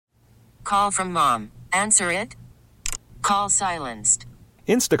call from mom. Answer it. Call silenced.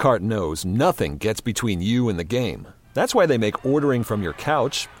 Instacart knows nothing gets between you and the game. That's why they make ordering from your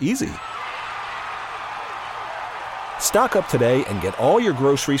couch easy. Stock up today and get all your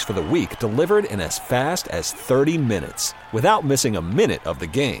groceries for the week delivered in as fast as 30 minutes without missing a minute of the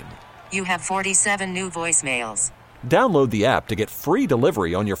game. You have 47 new voicemails. Download the app to get free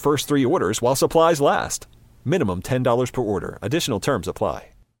delivery on your first 3 orders while supplies last. Minimum $10 per order. Additional terms apply.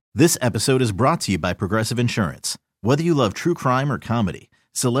 This episode is brought to you by Progressive Insurance. Whether you love true crime or comedy,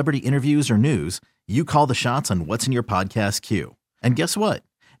 celebrity interviews or news, you call the shots on what's in your podcast queue. And guess what?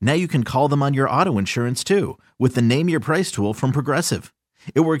 Now you can call them on your auto insurance too with the Name Your Price tool from Progressive.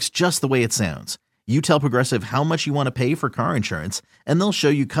 It works just the way it sounds. You tell Progressive how much you want to pay for car insurance, and they'll show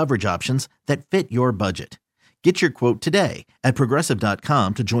you coverage options that fit your budget. Get your quote today at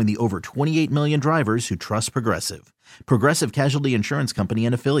Progressive.com to join the over 28 million drivers who trust Progressive. Progressive Casualty Insurance Company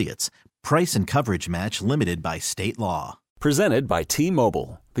and Affiliates. Price and coverage match limited by state law. Presented by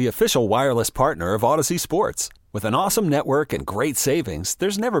T-Mobile, the official wireless partner of Odyssey Sports. With an awesome network and great savings,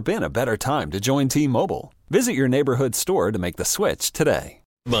 there's never been a better time to join T-Mobile. Visit your neighborhood store to make the switch today.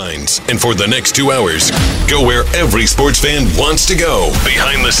 Minds. And for the next 2 hours, go where every sports fan wants to go.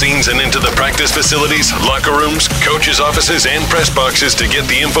 Behind the scenes and into the practice facilities, locker rooms, coaches' offices, and press boxes to get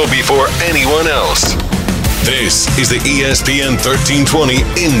the info before anyone else. This is the ESPN 1320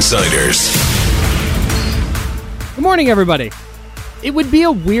 Insiders. Good morning, everybody. It would be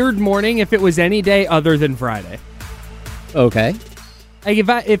a weird morning if it was any day other than Friday. Okay. Like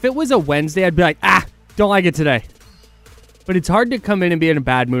if it was a Wednesday, I'd be like, don't like it today. But it's hard to come in and be in a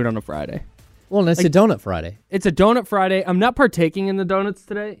bad mood on a Friday. Well, and it's a Donut Friday. It's a Donut Friday. I'm not partaking in the donuts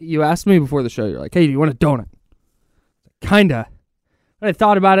today. You asked me before the show. You're like, hey, do you want a donut? Kinda. But I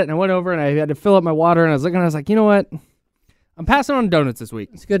thought about it, and I went over, and I had to fill up my water, and I was looking, and I was like, you know what? I'm passing on donuts this week.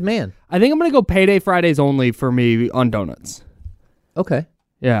 It's a good man. I think I'm going to go payday Fridays only for me on donuts. Okay.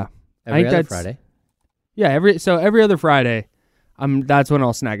 Yeah. Every other Friday? Yeah, every other Friday, that's when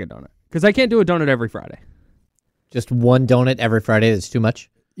I'll snag a donut. Because I can't do a donut every Friday. Just one donut every Friday, that's too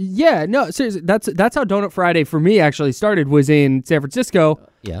much? Yeah, no, seriously, that's how Donut Friday for me actually started, was in San Francisco.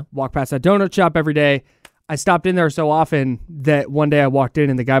 Yeah. Walk past that donut shop every day. I stopped in there so often that one day I walked in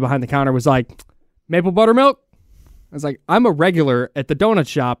and the guy behind the counter was like, maple buttermilk? I was like, I'm a regular at the donut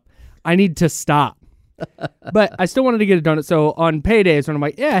shop. I need to stop. But I still wanted to get a donut. So on paydays, when I'm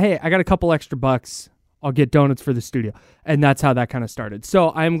like, yeah, hey, I got a couple extra bucks, I'll get donuts for the studio. And that's how that kind of started.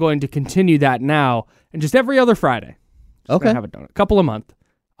 So I'm going to continue that now, and just every other Friday. Okay. Have a donut. A couple a month.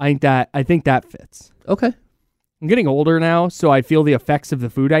 I think that fits. Okay. I'm getting older now, so I feel the effects of the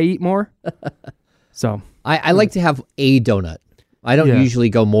food I eat more. So I like to have a donut. I don't usually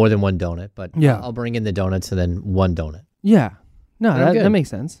go more than one donut, but I'll bring in the donuts and then one donut. Yeah. No, that makes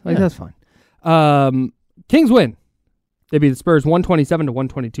sense. That's fine. Kings win. They beat the Spurs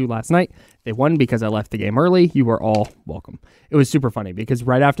 127-122 last night. They won because I left the game early. You were all welcome. It was super funny because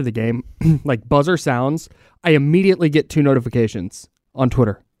right after the game, like buzzer sounds, I immediately get 2 notifications on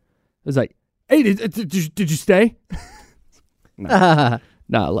Twitter. It was like, hey, did you stay? No,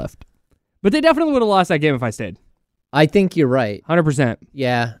 I left. But they definitely would have lost that game if I stayed. I think you're right. 100%.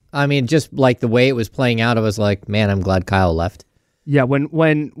 Yeah. I mean, just like the way it was playing out, I was like, man, I'm glad Kyle left. Yeah, when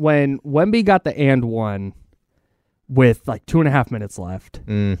Wemby got the and one with like 2.5 minutes left,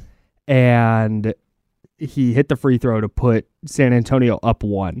 and he hit the free throw to put San Antonio up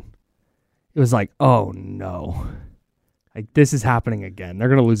 1, it was like, oh no. Like, this is happening again. They're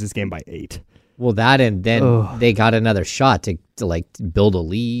going to lose this game by 8. Well, that, and then they got another shot to like build a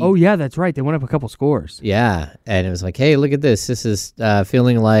lead. Oh, yeah, that's right. They went up a couple scores. Yeah, and it was like, hey, look at this. This is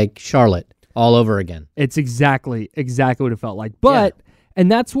feeling like Charlotte all over again. It's exactly what it felt like. But,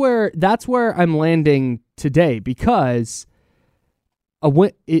 and that's where I'm landing today, because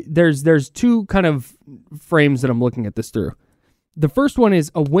there's 2 kind of frames that I'm looking at this through. The first one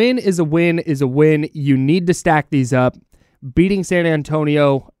is a win is a win is a win. You need to stack these up. Beating San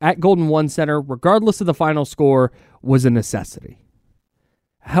Antonio at Golden One Center, regardless of the final score, was a necessity.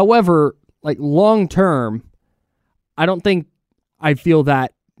 However, like long term, I don't think I feel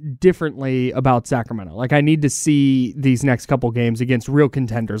that differently about Sacramento. Like, I need to see these next couple games against real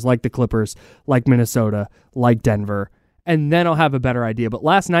contenders like the Clippers, like Minnesota, like Denver, and then I'll have a better idea. But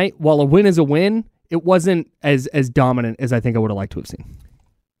last night, while a win is a win, it wasn't as dominant as I think I would have liked to have seen.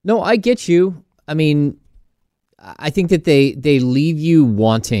 No, I get you. I mean, I think that they leave you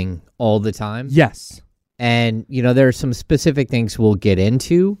wanting all the time. Yes. And, there are some specific things we'll get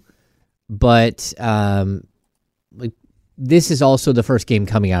into, but like this is also the first game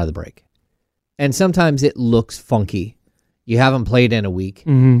coming out of the break. And sometimes it looks funky. You haven't played in a week.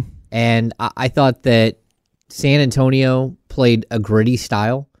 Mm-hmm. And I thought that San Antonio played a gritty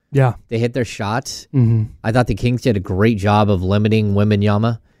style. Yeah. They hit their shots. Mm-hmm. I thought the Kings did a great job of limiting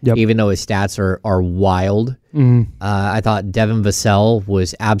Wembanyama, even though his stats are wild. Mm-hmm. I thought Devin Vassell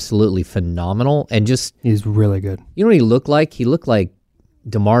was absolutely phenomenal. And just... He's really good. You know what he looked like? He looked like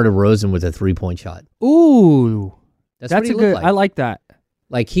DeMar DeRozan with a three-point shot. Ooh. That's what he a looked good... like. I like that.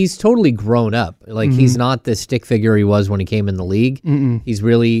 Like, he's totally grown up. Like, he's not the stick figure he was when he came in the league. Mm-mm. He's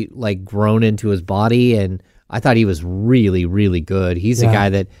really, like, grown into his body, and I thought he was really, really good. He's a guy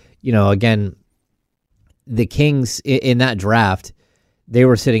that, you know, again, the Kings in that draft, they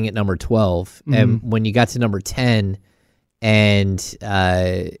were sitting at number 12, and when you got to number 10 and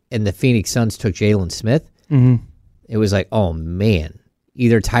the Phoenix Suns took Jalen Smith, it was like, oh, man.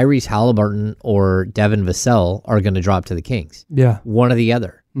 Either Tyrese Halliburton or Devin Vassell are going to drop to the Kings. Yeah. One or the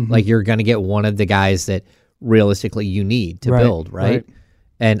other. Like, you're going to get one of the guys that realistically you need to build, right?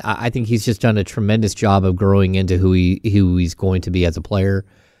 And I think he's just done a tremendous job of growing into who he's going to be as a player.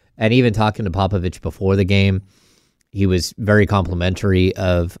 And even talking to Popovich before the game, he was very complimentary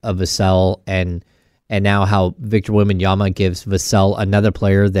of Vassell and now how Victor Wembanyama gives Vassell another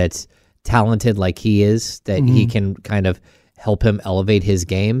player that's talented like he is, that he can kind of help him elevate his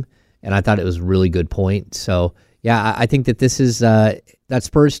game, and I thought it was a really good point. So, yeah, I think that this is that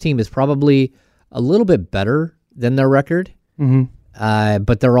Spurs team is probably a little bit better than their record,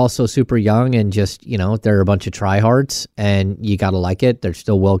 but they're also super young and just, you know, they're a bunch of tryhards, and you got to like it. They're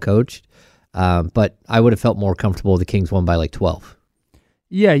still well coached, but I would have felt more comfortable if the Kings won by like 12.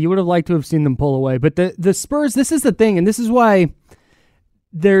 Yeah, you would have liked to have seen them pull away, but the Spurs, this is the thing, and this is why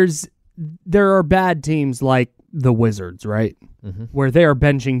there are bad teams like the Wizards, right? Where they are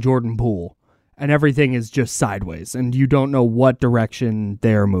benching Jordan Poole and everything is just sideways and you don't know what direction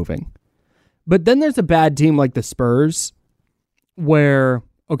they're moving. But then there's a bad team like the Spurs where,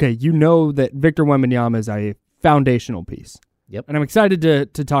 okay, you know that Victor Wembanyama is a foundational piece. Yep. And I'm excited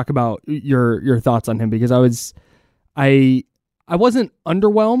to talk about your thoughts on him because I wasn't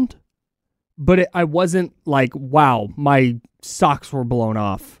underwhelmed, but I wasn't like, wow, my socks were blown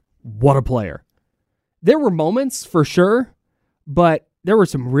off. What a player. There were moments for sure, but there were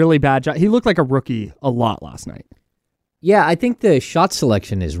some really bad shots. He looked like a rookie a lot last night. Yeah, I think the shot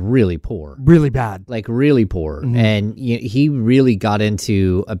selection is really poor. Really bad. Like, really poor. And he really got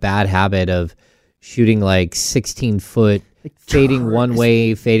into a bad habit of shooting like 16-foot, fading one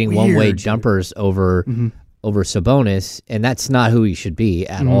way jumpers over Sabonis, and that's not who he should be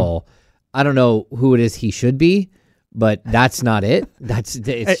at all. I don't know who it is he should be, but that's not it.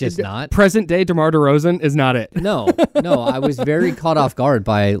 It's just not. Present day DeMar DeRozan is not it. No. I was very caught off guard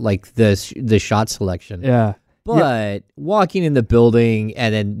by like the shot selection. Yeah. But walking in the building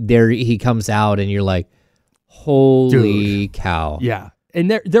and then there he comes out and you're like, holy cow. Yeah.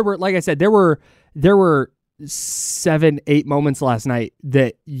 And there were, like I said, there were 7-8 moments last night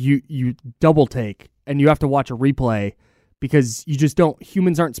that you double take and you have to watch a replay because you just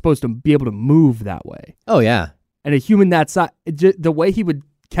humans aren't supposed to be able to move that way. Oh yeah. And a human that size, the way he would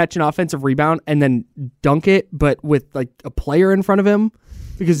catch an offensive rebound and then dunk it, but with like a player in front of him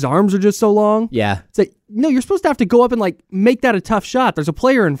because his arms are just so long. Yeah. It's like, no, you're supposed to have to go up and like make that a tough shot. There's a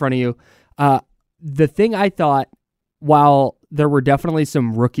player in front of you. The thing I thought, while there were definitely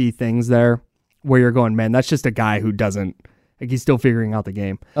some rookie things there where you're going, man, that's just a guy who doesn't, like he's still figuring out the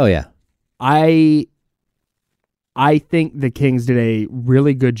game. Oh yeah. I think the Kings did a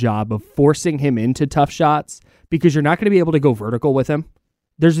really good job of forcing him into tough shots because you're not going to be able to go vertical with him.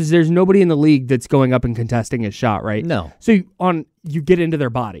 There's nobody in the league that's going up and contesting his shot, right? No. So you get into their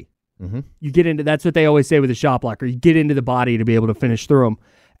body. You get into, that's what they always say with a shot blocker. You get into the body to be able to finish through them.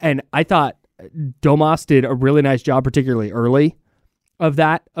 And I thought Domas did a really nice job, particularly early, of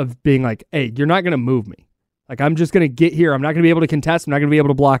being like, hey, you're not going to move me. Like, I'm just going to get here. I'm not going to be able to contest. I'm not going to be able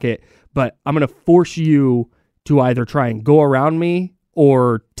to block it. But I'm going to force you to either try and go around me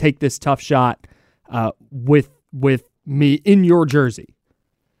or take this tough shot with me in your jersey.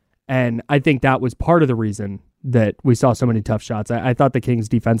 And I think that was part of the reason that we saw so many tough shots. I thought the Kings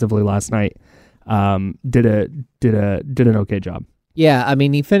defensively last night did an okay job. Yeah, I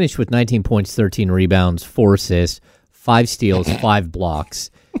mean, he finished with 19 points, 13 rebounds, 4 assists, 5 steals, 5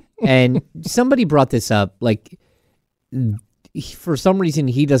 blocks. And somebody brought this up, like, for some reason,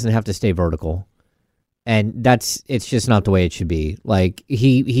 he doesn't have to stay vertical. And it's just not the way it should be. Like,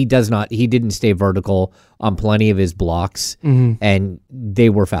 he didn't stay vertical on plenty of his blocks, and they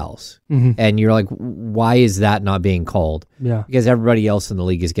were fouls. And you're like, why is that not being called? Yeah. Because everybody else in the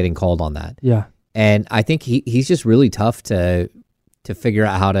league is getting called on that. Yeah. And I think he's just really tough to figure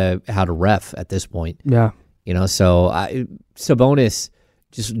out how to ref at this point. Yeah. You know, so Sabonis,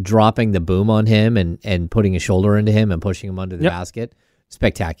 just dropping the boom on him and putting a shoulder into him and pushing him under the basket.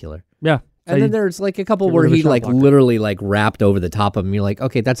 Spectacular. Yeah. And then there's like a couple where he like literally like wrapped over the top of him. You're like,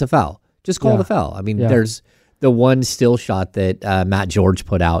 okay, that's a foul. Just call the foul. I mean, there's the one still shot that Matt George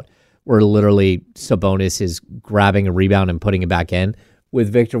put out where literally Sabonis is grabbing a rebound and putting it back in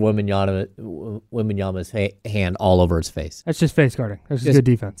with Victor Wembanyama's hand all over his face. That's just face guarding. That's just good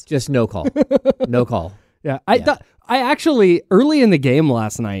defense. Just no call. No call. Yeah. I actually, early in the game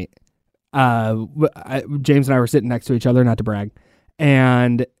last night, James and I were sitting next to each other, not to brag,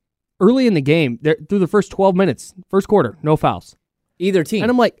 and early in the game, through the first 12 minutes, first quarter, no fouls. Either team.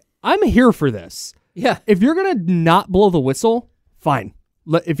 And I'm like, I'm here for this. Yeah. If you're going to not blow the whistle, fine.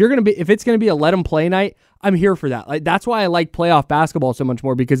 If it's going to be a let them play night, I'm here for that. Like, that's why I like playoff basketball so much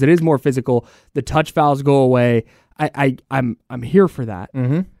more, because it is more physical. The touch fouls go away. I'm here for that.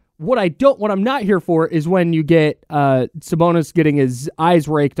 Mm-hmm. What I'm not here for is when you get Sabonis getting his eyes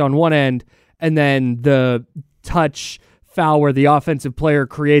raked on one end, and then the touch foul where the offensive player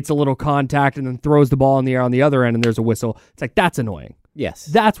creates a little contact and then throws the ball in the air on the other end, and there's a whistle. It's like, that's annoying. Yes.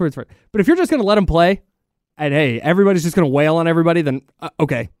 That's where it's for. But if you're just going to let them play, and hey, everybody's just going to wail on everybody, then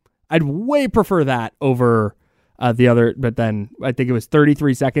okay. I'd way prefer that over the other. But then I think it was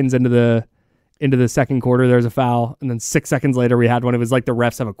 33 seconds into the second quarter, there's a foul, and then 6 seconds later we had one. It was like the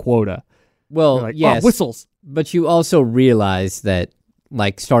refs have a quota. Well, like, yes, whistles. But you also realize that,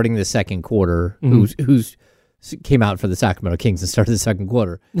 like, starting the second quarter, who's came out for the Sacramento Kings and started the second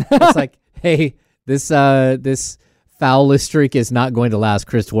quarter. It's like, hey, this foul-less streak is not going to last.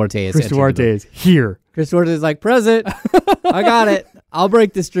 Chris Duarte is here. Chris Duarte is like, present. I got it. I'll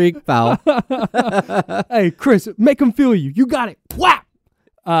break the streak. Foul. Hey, Chris, make him feel you. You got it. Whap.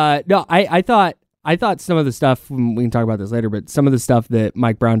 No, I thought some of the stuff, we can talk about this later, but some of the stuff that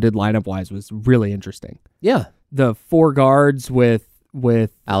Mike Brown did lineup-wise was really interesting. Yeah. The 4 guards with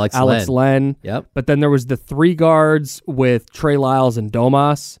Alex Len. Yep. But then there was the 3 guards with Trey Lyles and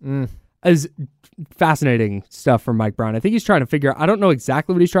Domas. As fascinating stuff from Mike Brown. I think he's trying to figure out, I don't know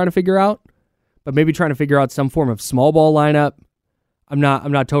exactly what he's trying to figure out, but maybe trying to figure out some form of small ball lineup. I'm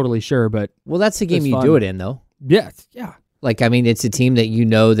not totally sure, but well, that's the game you do it in, though. Yeah. Like, I mean, it's a team that you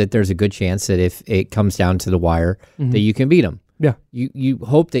know that there's a good chance that if it comes down to the wire, that you can beat them. Yeah. You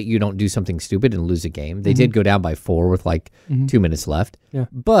hope that you don't do something stupid and lose a game. They did go down by 4 with like 2 minutes left. Yeah.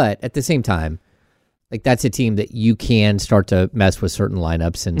 But at the same time, like, that's a team that you can start to mess with certain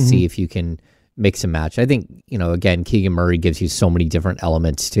lineups and see if you can mix and match. I think, again, Keegan Murray gives you so many different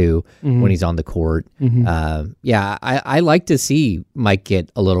elements too when he's on the court. I like to see Mike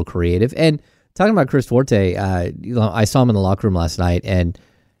get a little creative. And talking about Chris Duarte, I saw him in the locker room last night, and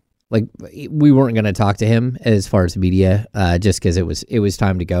like, we weren't going to talk to him as far as the media, just because it was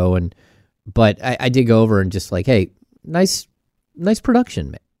time to go. But I did go over and just like, hey, nice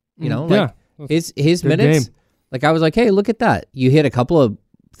production, man. His minutes. Game. Like, I was like, hey, look at that. You hit a couple of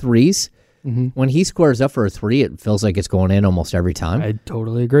threes. When he squares up for a 3, it feels like it's going in almost every time. I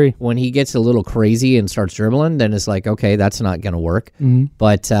totally agree. When he gets a little crazy and starts dribbling, then it's like, okay, that's not going to work.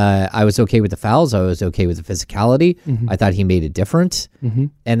 But I was okay with the fouls. I was okay with the physicality. I thought he made a difference.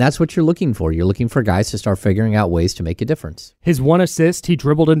 And that's what you're looking for. You're looking for guys to start figuring out ways to make a difference. His 1 assist, he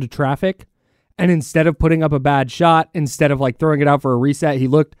dribbled into traffic, and instead of putting up a bad shot, instead of like throwing it out for a reset, he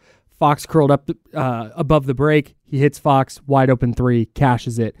looked Fox curled up above the break. He hits Fox, wide open 3,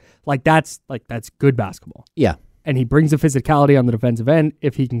 cashes it. That's good basketball. Yeah. And he brings the physicality on the defensive end.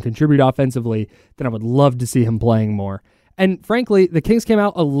 If he can contribute offensively, then I would love to see him playing more. And frankly, the Kings came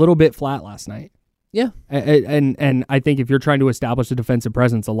out a little bit flat last night. Yeah. And I think if you're trying to establish a defensive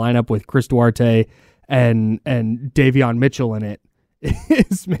presence, a lineup with Chris Duarte and Davion Mitchell in it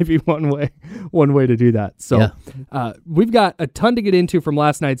is maybe one way to do that. So we've got a ton to get into from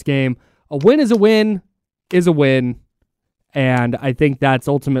last night's game. A win is a win is a win. And I think that's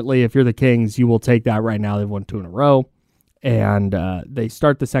ultimately, if you're the Kings, you will take that right now. They've won 2 in a row. And they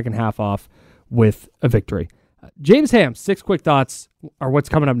start the second half off with a victory. James Ham, 6 quick thoughts are what's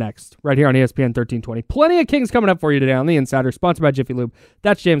coming up next right here on ESPN 1320. Plenty of Kings coming up for you today on The Insider, sponsored by Jiffy Lube.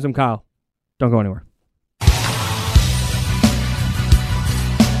 That's James. I'm Kyle. Don't go anywhere.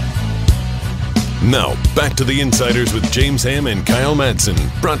 Now, back to the Insiders with James Ham and Kyle Madsen,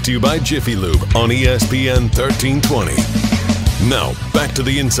 brought to you by Jiffy Lube on ESPN 1320. Now, back to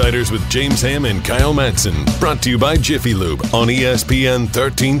the Insiders with James Ham and Kyle Madsen, brought to you by Jiffy Lube on ESPN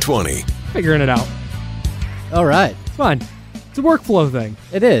 1320. Figuring it out. All right. It's fine. It's a workflow thing.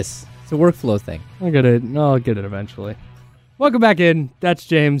 It is. It's a workflow thing. I'll get it eventually. Welcome back in. That's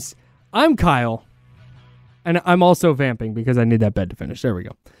James. I'm Kyle. And I'm also vamping because I need that bed to finish. There we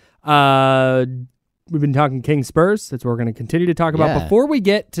go. we've been talking Kings Spurs. That's what we're going to continue to talk about. Yeah. Before we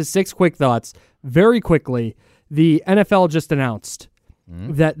get to 6 quick thoughts, very quickly, the NFL just announced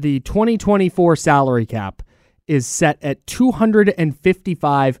that the 2024 salary cap is set at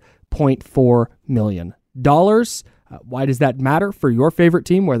 $255.4 million. Why does that matter for your favorite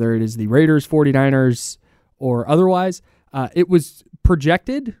team, whether it is the Raiders, 49ers, or otherwise? It was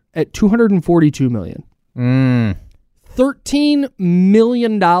projected at $242 million. $13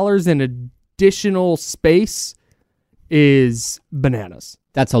 million in additional space is bananas.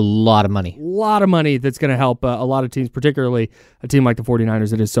 That's a lot of money. A lot of money that's going to help a lot of teams, particularly a team like the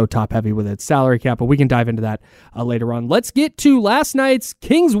 49ers that is so top-heavy with its salary cap, but we can dive into that later on. Let's get to last night's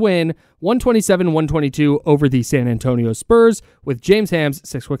Kings win, 127-122 over the San Antonio Spurs with James Ham's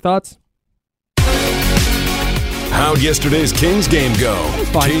 6 quick thoughts. How'd yesterday's Kings game go?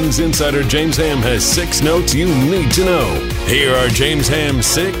 Fine. Kings insider James Ham has 6 notes you need to know. Here are James Ham's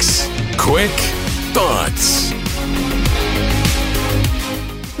 6 quick thoughts.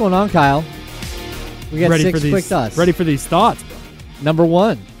 What's going on, Kyle? We got Ready 6 for these, quick thoughts. Ready for these thoughts, bro. Number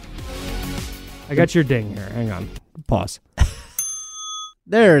 1. I got your ding here. Hang on. Pause.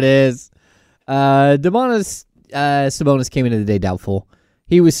 There it is. Domantas Sabonis came into the day doubtful.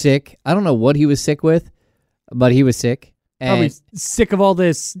 He was sick. I don't know what he was sick with, but he was sick. Probably And sick of all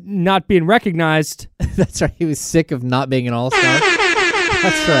this not being recognized. that's right. He was sick of not being an all-star.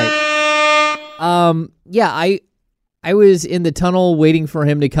 That's right. Yeah, I was in the tunnel waiting for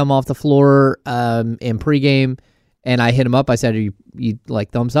him to come off the floor in pregame, and I hit him up. I said, "Are you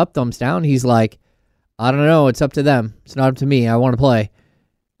like thumbs up, thumbs down?" He's like, "I don't know. It's up to them. It's not up to me. I want to play."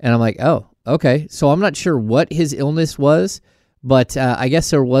 And I'm like, "Oh, okay." So I'm not sure what his illness was, but I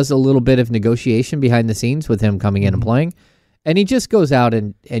guess there was a little bit of negotiation behind the scenes with him coming in and playing, and he just goes out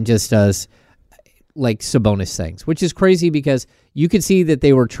and just does like Sabonis things, which is crazy because you could see that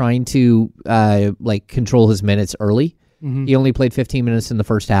they were trying to like control his minutes early. He only played 15 minutes in the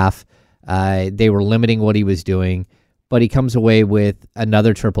first half. They were limiting what he was doing, but he comes away with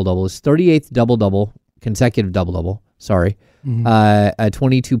another triple-double. His 38th double-double, consecutive double-double, sorry. A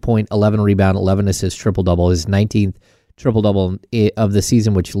 22 11 rebound, 11 assists, triple-double. His 19th triple-double of the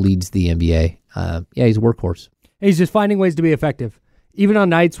season, which leads the NBA. Yeah, he's a workhorse. He's just finding ways to be effective. Even on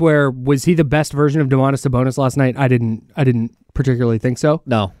nights where, was he the best version of Domantas Sabonis last night? I didn't particularly think so.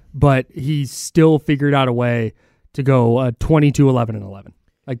 No. But he still figured out a way to go 22, 11, and 11.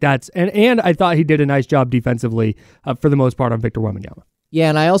 Like that's and I thought he did a nice job defensively for the most part on Victor Wembanyama. Yeah,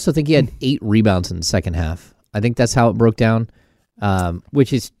 and I also think he had 8 rebounds in the second half. I think that's how it broke down,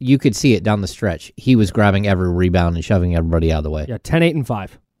 which is, you could see it down the stretch. He was grabbing every rebound and shoving everybody out of the way. Yeah, 10, 8, and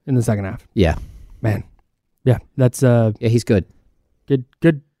 5 in the second half. Yeah. Man. Yeah, that's Yeah, he's good.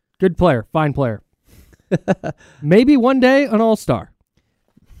 good player, fine player. Maybe one day an all-star.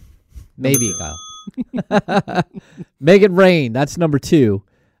 Maybe, Kyle. Make it rain. That's number 2.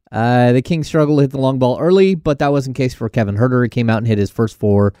 The Kings struggled to hit the long ball early, but that wasn't the case for Kevin Huerter. He came out and hit his first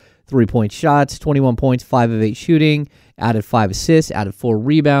 4 3-point shots, 21 points, 5 of 8 shooting, added 5 assists, added 4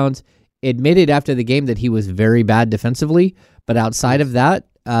 rebounds. Admitted after the game that he was very bad defensively, but outside of that,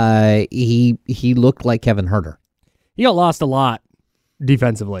 he looked like Kevin Huerter. He got lost a lot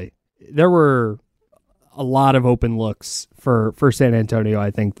defensively. There were a lot of open looks for San Antonio,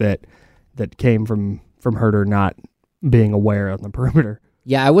 I think, that came from Huerter not being aware on the perimeter.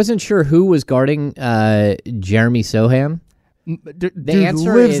 Yeah, I wasn't sure who was guarding Jeremy Sohan. Dude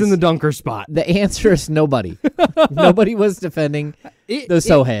answer lives is- in the dunker spot. The answer is nobody. Nobody was defending the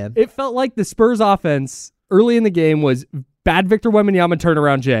Sohan. It felt like the Spurs offense early in the game was bad Victor Wembanyama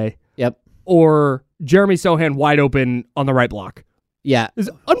turnaround Jay, Yep. or Jeremy Sohan wide open on the right block. Yeah. It's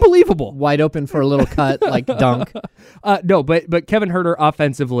unbelievable. Wide open for a little cut, like dunk. No, but Kevin Huerter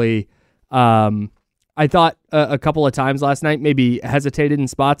offensively, I thought a couple of times last night maybe hesitated in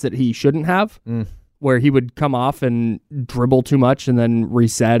spots that he shouldn't have, where he would come off and dribble too much and then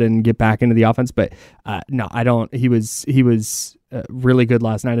reset and get back into the offense. But no, I don't. He was really good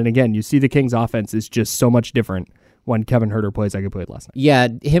last night. And again, you see the Kings offense is just so much different when Kevin Huerter plays like he played last night. Yeah,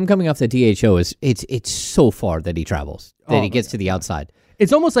 him coming off the DHO is it's so far that he travels, that he gets to the outside.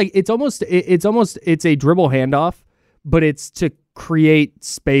 It's almost like it's a dribble handoff, but it's to create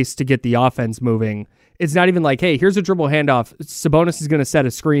space to get the offense moving. It's not even like, hey, here's a dribble handoff. Sabonis is going to set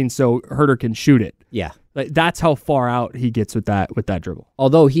a screen so Huerter can shoot it. Yeah. Like, that's how far out he gets with that dribble.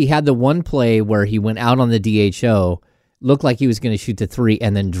 Although he had the one play where he went out on the DHO, looked like he was going to shoot the 3,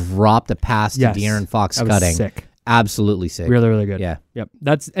 and then dropped a pass to De'Aaron Fox that was cutting. sick. Absolutely sick. Really, really good. Yeah. Yep.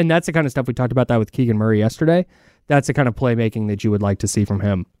 That's the kind of stuff we talked about that with Keegan Murray yesterday. That's the kind of playmaking that you would like to see from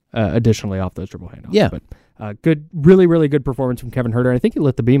him. Additionally, off those dribble handoffs. Yeah. But good, really, really good performance from Kevin Huerter. I think he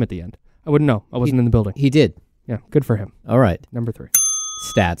lit the beam at the end. I wouldn't know. I wasn't in the building. He did. Yeah, good for him. All right. Number 3.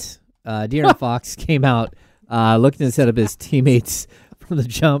 Stats. De'Aaron Fox came out looking to set up his teammates from the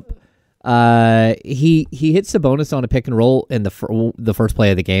jump. He hit Sabonis on a pick and roll in the first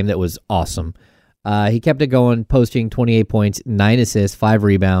play of the game. That was awesome. He kept it going, posting 28 points, 9 assists, 5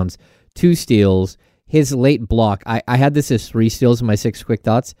 rebounds, 2 steals. His late block, I had this as 3 steals in my 6 quick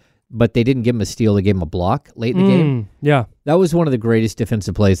thoughts, but they didn't give him a steal. They gave him a block late in the game. Yeah. That was one of the greatest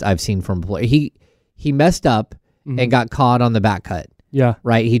defensive plays I've seen from a player. He messed up and got caught on the back cut. Yeah.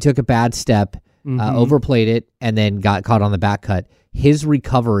 Right? He took a bad step, overplayed it, and then got caught on the back cut. His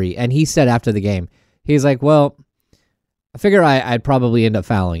recovery, and he said after the game, he's like, well, I figure I'd probably end up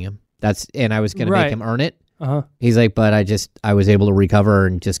fouling him. And I was going to make him earn it. He's like, but I was able to recover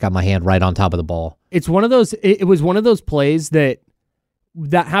and just got my hand right on top of the ball. It's one of those, it was one of those plays that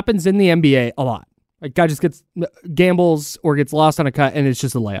happens in the NBA a lot. Like, guy just gambles or gets lost on a cut, and it's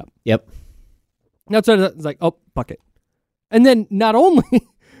just a layup. Yep. That's what it's like, oh, bucket. And then not only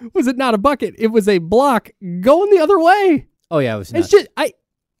was it not a bucket, it was a block going the other way. Oh, yeah, it was nuts. It's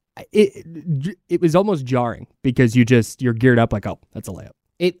just, it was almost jarring because you're geared up like, oh, that's a layup.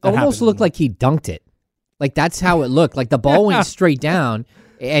 It almost looked like he dunked it. Like, that's how it looked. Like, the ball went straight down,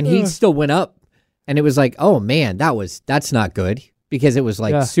 and he still went up. And it was like, oh, man, that's not good. Because it was,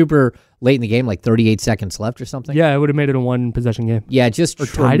 like, super late in the game, like 38 seconds left or something. Yeah, it would have made it a one-possession game. Yeah, just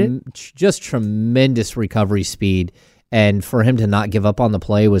tied it? Just tremendous recovery speed. And for him to not give up on the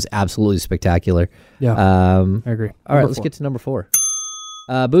play was absolutely spectacular. Yeah, I agree. All right, let's get to number 4.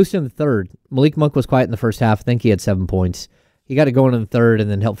 Boost in the third. Malik Monk was quiet in the first half. I think he had 7 points. He got it going in the third and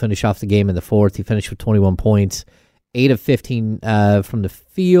then helped finish off the game in the fourth. He finished with 21 points, 8 of 15 from the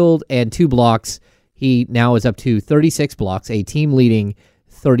field, and 2 blocks. He now is up to 36 blocks, a team-leading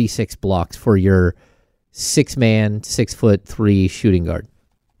 36 blocks for your 6-man, 6'3" shooting guard.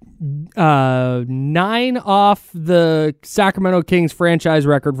 9 off the Sacramento Kings franchise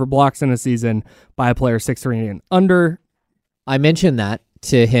record for blocks in a season by a player 6'3" and under. I mentioned that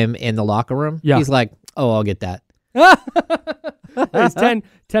to him in the locker room. Yeah. He's like, oh, I'll get that. It's 10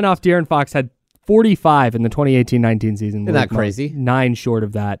 off. De'Aaron Fox had 45 in the 2018-19 season. Isn't that crazy? 9 short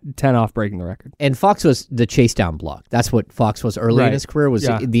of that, 10 off breaking the record. And Fox was the chase down block. That's what Fox was early in his career, was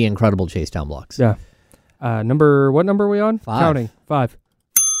the incredible chase down blocks. Yeah. What number are we on? 5. Counting. 5.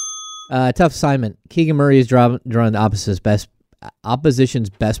 Tough assignment. Keegan Murray is drawing the opposition's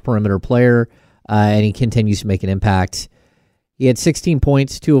best perimeter player, and he continues to make an impact. He had 16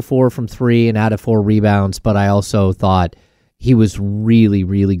 points, 2 of 4 from 3, and out of 4 rebounds, but I also thought he was really,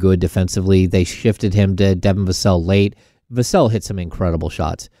 really good defensively. They shifted him to Devin Vassell late. Vassell hit some incredible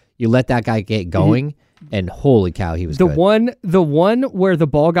shots. You let that guy get going, and holy cow, he was good. The one where the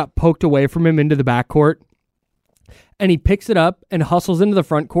ball got poked away from him into the backcourt, and he picks it up and hustles into the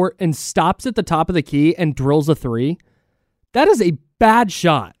front court and stops at the top of the key and drills a 3. That is a bad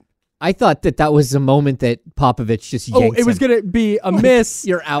shot. I thought that was the moment that Popovich just yanked it was going to be a miss.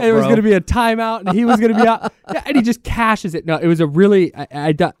 You're out, It was bro. going to be a timeout, and he was going to be out. Yeah, and he just cashes it. No, it was a really, you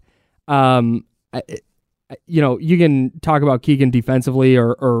can talk about Keegan defensively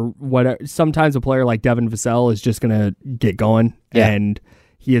or whatever. Sometimes a player like Devin Vassell is just going to get going, and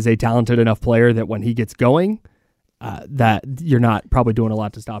he is a talented enough player that when he gets going, that you're not probably doing a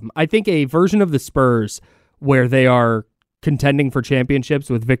lot to stop him. I think a version of the Spurs where they are contending for championships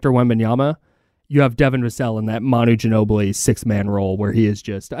with Victor Wembanyama, you have Devin Vassell in that Manu Ginobili 6-man role where he is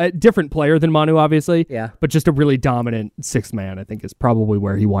just a different player than Manu, obviously, but just a really dominant 6-man, I think, is probably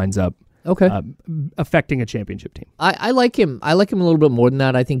where he winds up affecting a championship team. I like him. I like him a little bit more than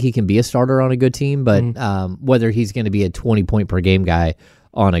that. I think he can be a starter on a good team, but whether he's going to be a 20-point-per-game guy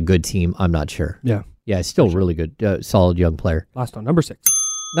on a good team, I'm not sure. Yeah, still really good, solid young player. Last one, number 6.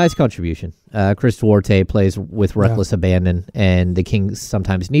 Nice contribution. Chris Duarte plays with reckless abandon, and the Kings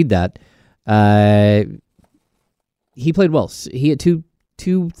sometimes need that. He played well. He had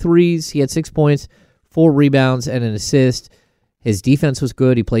two threes. He had 6 points, 4 rebounds, and an assist. His defense was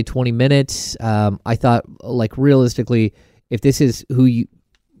good. He played 20 minutes. I thought, like, realistically, if this is who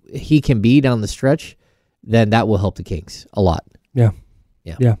he can be down the stretch, then that will help the Kings a lot. Yeah,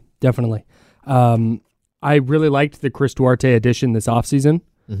 definitely. I really liked the Chris Duarte addition this offseason.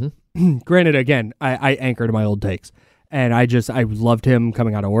 Granted, again, I anchored my old takes, and I loved him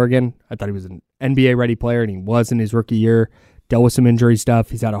coming out of Oregon. I thought he was an NBA-ready player, and he was in his rookie year. Dealt with some injury stuff.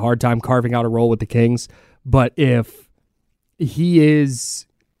 He's had a hard time carving out a role with the Kings. But if he is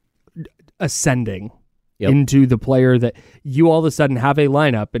ascending into the player that you all of a sudden have a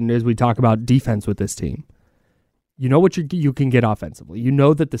lineup, and as we talk about defense with this team, you know what you can get offensively. You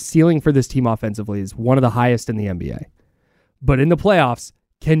know that the ceiling for this team offensively is one of the highest in the NBA. But in the playoffs,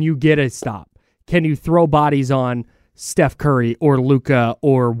 Can you get a stop? Can you throw bodies on Steph Curry or Luka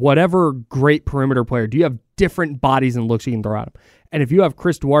or whatever great perimeter player? Do you have different bodies and looks you can throw at him? And if you have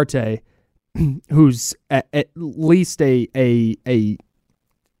Chris Duarte, who's at least a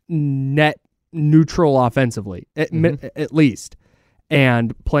net neutral offensively, at least,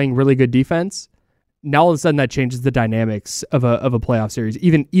 and playing really good defense, now all of a sudden that changes the dynamics of a playoff series,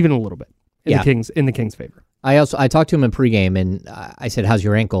 even a little bit in the Kings' favor. I talked to him in pregame and I said, "How's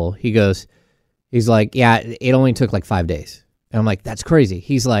your ankle?" He's like, "Yeah, it only took like 5 days." And I'm like, "That's crazy."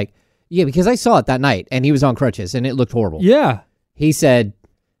 He's like, "Yeah, because I saw it that night and he was on crutches and it looked horrible." Yeah. He said,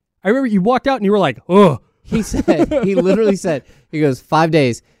 I remember you walked out and you were like, "Oh." He literally said, he goes, 5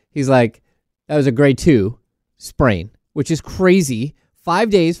 days. He's like, "That was a grade 2 sprain," which is crazy. 5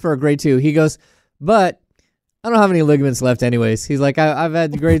 days for a grade 2. He goes, "But I don't have any ligaments left anyways." He's like, I've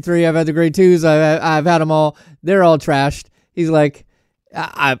had the grade 3, I've had the grade 2s, I've had them all. They're all trashed. He's like,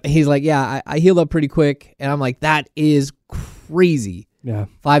 I healed up pretty quick. And I'm like, that is crazy. Yeah.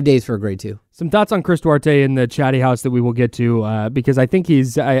 5 days for a grade 2. Some thoughts on Chris Duarte in the chatty house that we will get to because I think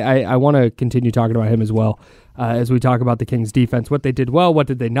I want to continue talking about him as well as we talk about the Kings defense, what they did well, what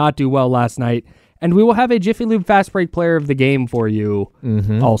did they not do well last night. And we will have a Jiffy Lube Fast Break player of the game for you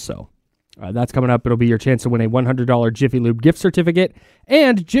also. That's coming up. It'll be your chance to win a $100 Jiffy Lube gift certificate.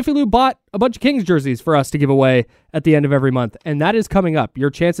 And Jiffy Lube bought a bunch of Kings jerseys for us to give away at the end of every month. And that is coming up. Your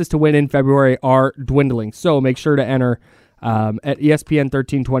chances to win in February are dwindling. So make sure to enter at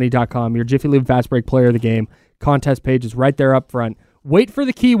ESPN1320.com. Your Jiffy Lube Fast Break player of the game contest page is right there up front. Wait for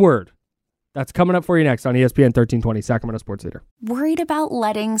the keyword. That's coming up for you next on ESPN 1320, Sacramento Sports Leader. Worried about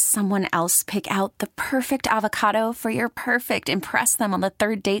letting someone else pick out the perfect avocado for your perfect impress them on the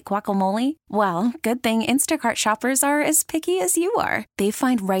third date guacamole? Well, good thing Instacart shoppers are as picky as you are. They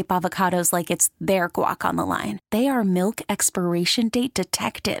find ripe avocados like it's their guac on the line. They are milk expiration date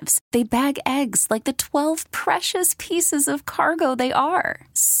detectives. They bag eggs like the 12 precious pieces of cargo they are.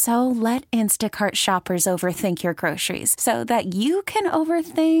 So let Instacart shoppers overthink your groceries so that you can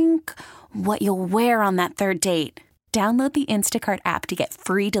overthink what you'll wear on that third date. Download the Instacart app to get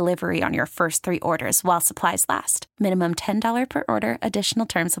free delivery on your first 3 orders while supplies last. Minimum $10 per order. Additional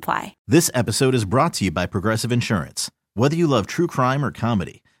terms apply. This episode is brought to you by Progressive Insurance. Whether you love true crime or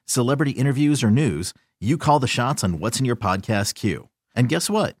comedy, celebrity interviews or news, you call the shots on what's in your podcast queue. And guess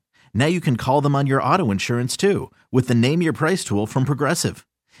what? Now you can call them on your auto insurance too with the Name Your Price tool from Progressive.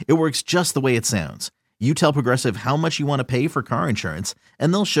 It works just the way it sounds. You tell Progressive how much you want to pay for car insurance,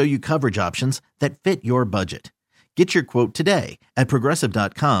 and they'll show you coverage options that fit your budget. Get your quote today at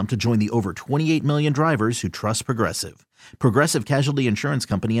Progressive.com to join the over 28 million drivers who trust Progressive. Progressive Casualty Insurance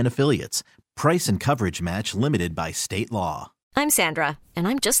Company and Affiliates. Price and coverage match limited by state law. I'm Sandra, and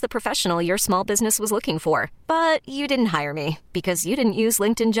I'm just the professional your small business was looking for. But you didn't hire me because you didn't use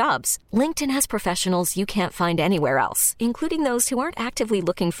LinkedIn Jobs. LinkedIn has professionals you can't find anywhere else, including those who aren't actively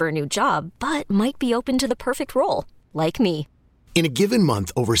looking for a new job, but might be open to the perfect role, like me. In a given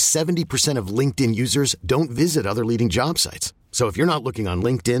month, over 70% of LinkedIn users don't visit other leading job sites. So if you're not looking on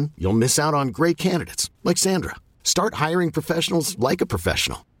LinkedIn, you'll miss out on great candidates like Sandra. Start hiring professionals like a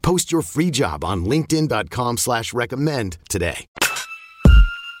professional. Post your free job on linkedin.com/recommend today.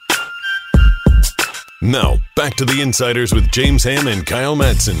 Now, back to the Insiders with James Ham and Kyle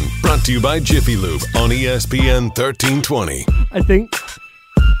Madsen. Brought to you by Jiffy Lube on ESPN 1320. I think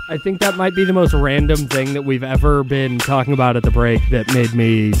that might be the most random thing that we've ever been talking about at the break that made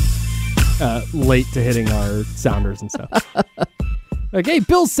me late to hitting our sounders and stuff. Like, hey,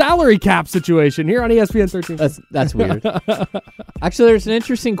 Bill's salary cap situation here on ESPN 13. That's weird. Actually, there's an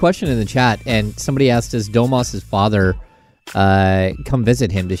interesting question in the chat, and somebody asked, does Domas's father come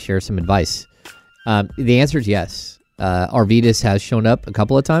visit him to share some advice? The answer is yes. Arvydas has shown up a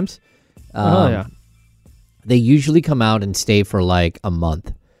couple of times. Yeah. They usually come out and stay for like a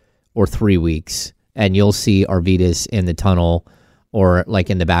month or 3 weeks, and you'll see Arvydas in the tunnel or like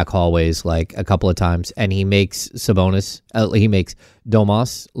in the back hallways like a couple of times, and he makes Domas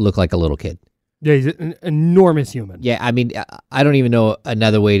look like a little kid. Yeah, he's an enormous human. Yeah, I mean, I don't even know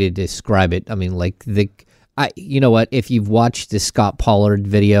another way to describe it. I mean, like you know what? If you've watched the Scott Pollard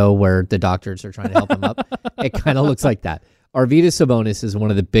video where the doctors are trying to help him up, it kind of looks like that. Arvydas Sabonis is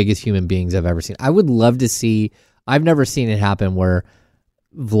one of the biggest human beings I've ever seen. I would love to see. I've never seen it happen where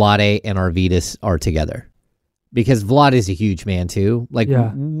Vlade and Arvydas are together. Because Vlad is a huge man too, like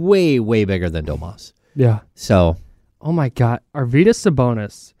way, way bigger than Domas. Yeah. So, oh my God, Arvydas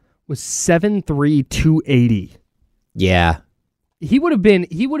Sabonis was 7'3", 280. Yeah. He was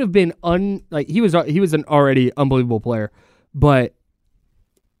an already unbelievable player, but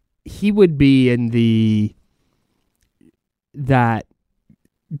he would be in that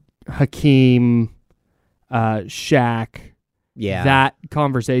Hakeem, Shaq, that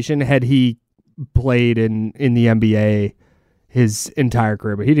conversation had he played in the NBA his entire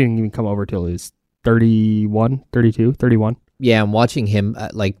career, but he didn't even come over till he was 31. Yeah, I'm watching him,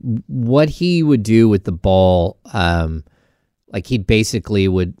 like what he would do with the ball, like he basically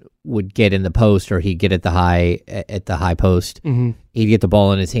would get in the post, or he'd get at the high post. Mm-hmm. He'd get the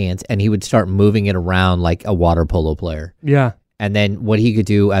ball in his hands, and he would start moving it around like a water polo player. Yeah. And then what he could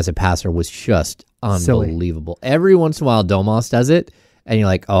do as a passer was just unbelievable. Silly. Every once in a while, Domas does it, and you're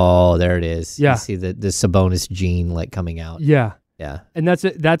like, oh, there it is. Yeah. You see the Sabonis gene like coming out. Yeah. Yeah. And that's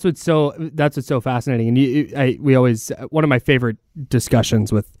what's so fascinating. And we always, one of my favorite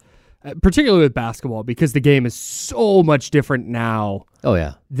discussions with, particularly with basketball, because the game is so much different now. Oh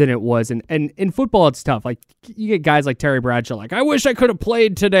yeah. Than it was. And in football, it's tough. Like you get guys like Terry Bradshaw, like, I wish I could have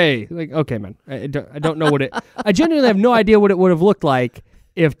played today. Like, okay, man, I don't know what it, I genuinely have no idea what it would have looked like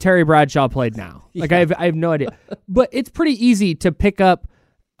if Terry Bradshaw played now. Like yeah. I have no idea, but it's pretty easy to pick up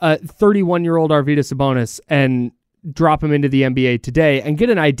a 31-year-old Arvydas Sabonis and drop him into the NBA today and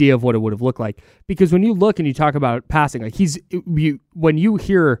get an idea of what it would have looked like. Because when you look and you talk about passing, like when you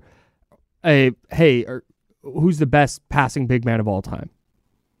hear who's the best passing big man of all time,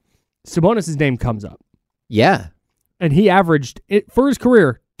 Sabonis' name comes up. Yeah. And he averaged, for his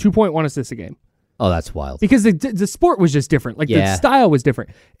career, 2.1 assists a game. Oh, that's wild. Because the sport was just different. Like yeah. the style was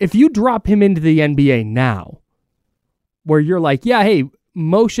different. If you drop him into the NBA now, where you're like, yeah, hey,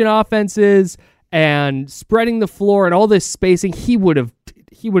 motion offenses and spreading the floor and all this spacing, it would have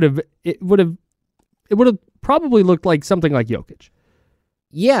probably looked like something like Jokic.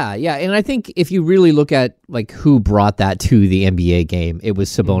 Yeah, and I think if you really look at like who brought that to the NBA game, it was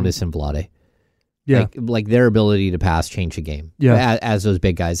Sabonis and Vlade. Yeah, like their ability to pass changed the game. Yeah, as those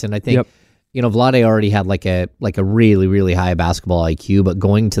big guys, and I think Vlade already had like a really really high basketball IQ, but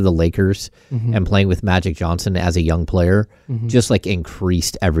going to the Lakers and playing with Magic Johnson as a young player just like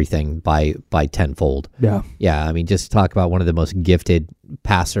increased everything by tenfold. Yeah. I mean, just talk about one of the most gifted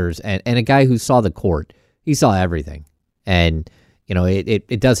passers and a guy who saw the court. He saw everything, and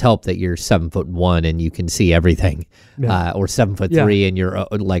it does help that you're 7'1" and you can see everything, or 7'3" and you're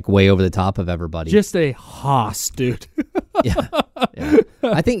like way over the top of everybody. Just a hoss, dude. yeah.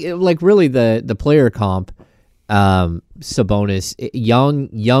 I think like really the player comp, Sabonis, young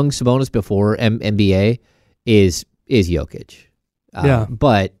Sabonis before NBA is Jokic.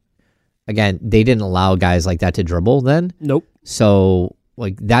 But again, they didn't allow guys like that to dribble then. Nope. So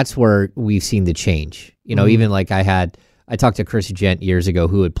like that's where we've seen the change. Even like I talked to Chris Gent years ago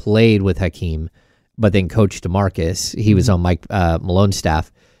who had played with Hakeem, but then coached DeMarcus. He was on Mike Malone's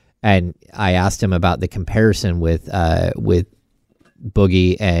staff, and I asked him about the comparison with Boogie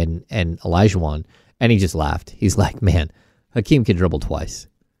and Olajuwon, and he just laughed. He's like, "Man, Hakeem can dribble twice."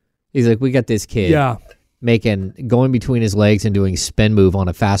 He's like, "We got this kid going between his legs and doing spin move on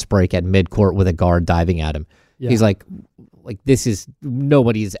a fast break at midcourt with a guard diving at him." Yeah. He's like this is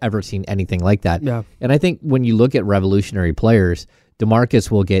nobody's ever seen anything like that. Yeah. And I think when you look at revolutionary players,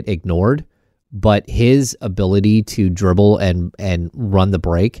 DeMarcus will get ignored, but his ability to dribble and run the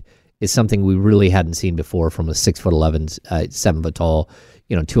break is something we really hadn't seen before from a 6'11", 7 foot tall,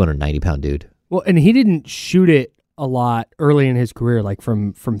 290-pound dude. Well, and he didn't shoot it a lot early in his career, like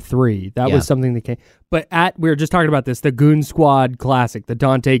from three. That was something that came. But we were just talking about this, the Goon Squad Classic, the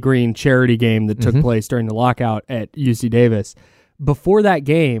Dante Green charity game that took place during the lockout at UC Davis. Before that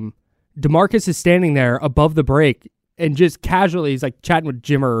game, DeMarcus is standing there above the break and just casually, he's like chatting with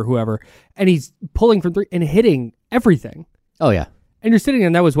Jimmer or whoever, and he's pulling from three and hitting everything. Oh, yeah. And you're sitting there,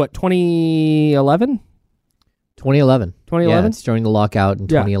 and that was what, 2011? 2011. Yeah, it's during the lockout in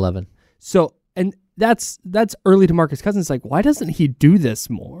 2011. So, and that's early DeMarcus Cousins. Like, why doesn't he do this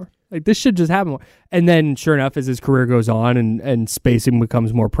more? Like, this should just happen more. And then, sure enough, as his career goes on and spacing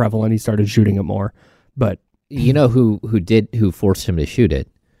becomes more prevalent, he started shooting it more. But you know who forced him to shoot it?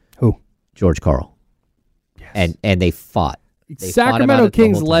 Who? George Karl. Yes. And they fought. Sacramento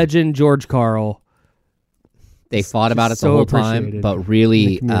Kings legend George Karl. They fought about it the whole time, but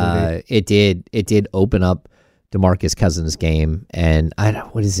really, it did open up DeMarcus Cousins' game. And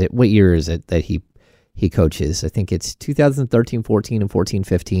what is it? What year is it that he coaches? I think it's 2013-14 and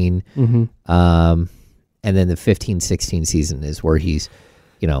 14-15. And then the 15-16 season is where he's,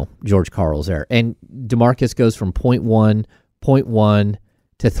 George Karl's there. And DeMarcus goes from 0.1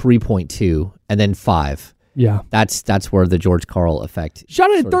 to 3.2 and then 5. Yeah. That's where the George Karl effect. Shot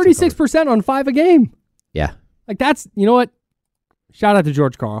it at 36% on 5 a game. Yeah. Like that's, you know what? Shout out to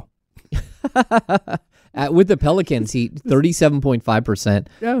George Karl. With the Pelicans, he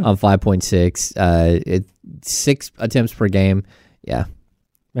 37.5% on 5.6, 6 attempts per game. Yeah.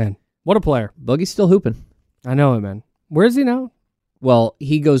 Man, What a player. Boogie's still hooping. I know him, man. Where is he now? Well,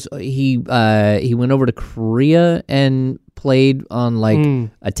 he went over to Korea and played on like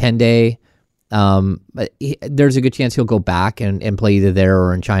a 10-day. But there's a good chance he'll go back and play either there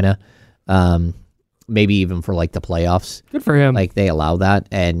or in China. Maybe even for like the playoffs. Good for him. Like they allow that,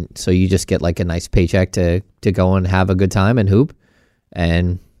 and so you just get like a nice paycheck to go and have a good time and hoop.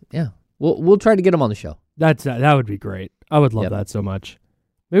 And yeah, we'll try to get him on the show. That would be great. I would love that so much.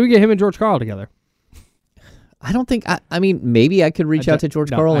 Maybe we get him and George Karl together. I don't think. I mean, maybe I could reach out to George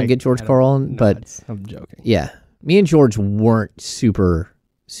Karl and get George Karl, but I'm joking. Yeah, me and George weren't super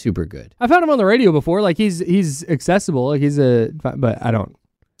good. I've had him on the radio before. Like he's accessible. Like but I don't.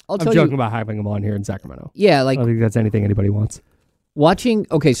 I'm joking about having him on here in Sacramento. Yeah, like I don't think that's anything anybody wants.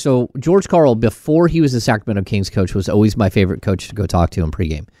 Okay, so George Karl, before he was the Sacramento Kings coach, was always my favorite coach to go talk to in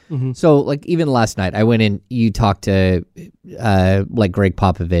pregame. Mm-hmm. So, like, even last night, I went in, you talked to, like, Greg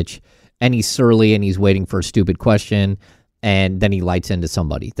Popovich, and he's surly, and he's waiting for a stupid question, and then he lights into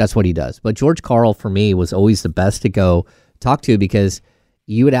somebody. That's what he does. But George Karl, for me, was always the best to go talk to because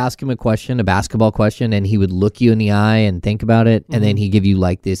you would ask him a question, a basketball question, and he would look you in the eye and think about it, and then he'd give you,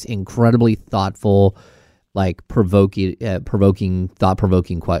 like, this incredibly thoughtful, like thought-provoking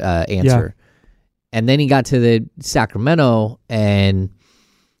answer. Yeah. And then he got to the Sacramento, and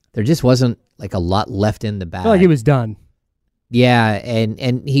there just wasn't like a lot left in the bag. I feel like he was done. Yeah,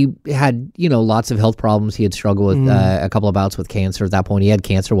 and he had, lots of health problems. He had struggled with a couple of bouts with cancer at that point. He had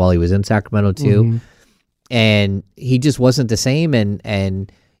cancer while he was in Sacramento too. Mm-hmm. And he just wasn't the same, and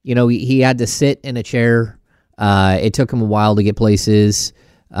he had to sit in a chair. It took him a while to get places.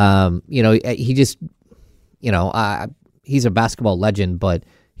 He just... he's a basketball legend, but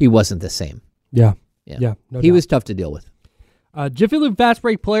he wasn't the same. Yeah. No he doubt. was tough to deal with. Jiffy Lube Fast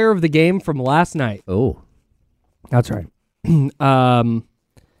Break player of the game from last night. Oh. That's right.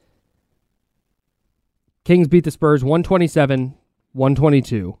 Kings beat the Spurs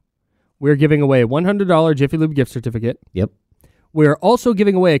 127-122. We're giving away a $100 Jiffy Lube gift certificate. Yep. We're also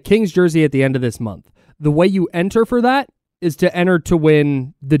giving away a Kings jersey at the end of this month. The way you enter for that is to enter to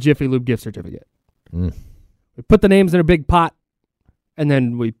win the Jiffy Lube gift certificate. We put the names in a big pot, and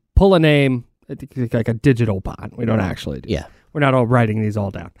then we pull a name, like a digital pot. We don't actually do. Yeah. We're not all writing these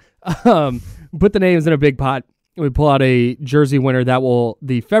all down. Put the names in a big pot. We pull out a jersey winner.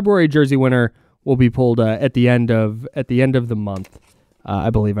 The February jersey winner will be pulled at the end of the month.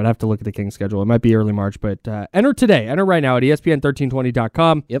 I believe. I'd have to look at the Kings schedule. It might be early March, but enter today. Enter right now at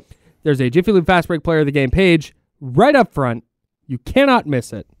ESPN1320.com. Yep. There's a Jiffy Lube Fast Break player of the game page right up front. You cannot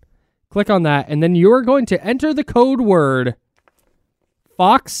miss it. Click on that, and then you're going to enter the code word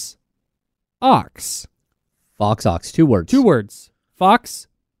Fox Ox. Fox Ox, 2 words. 2 words. Fox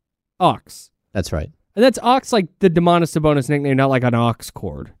Ox. That's right. And that's Ox like the Demonis Sabonis nickname, not like an ox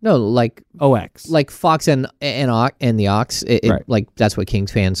cord. No, like OX. Like Fox and the Ox. Right. Like that's what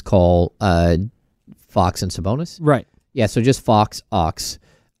Kings fans call Fox and Sabonis. Right. Yeah, so just Fox Ox.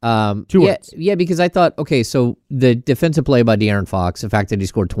 2 words. Yeah, because I thought, okay, so the defensive play by De'Aaron Fox, the fact that he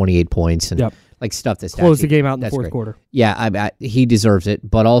scored 28 points and like stuff that's closed the game out in the fourth quarter. Yeah, he deserves it.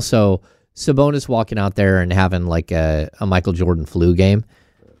 But also Sabonis walking out there and having like a Michael Jordan flu game,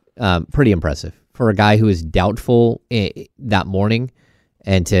 pretty impressive for a guy who was doubtful that morning,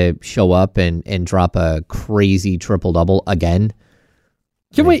 and to show up and drop a crazy triple double again.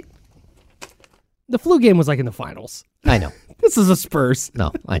 Wait. The flu game was like in the finals. I know. This is a Spurs.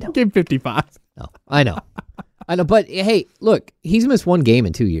 No, I know. Game 55. No, I know. But hey, look, he's missed 1 game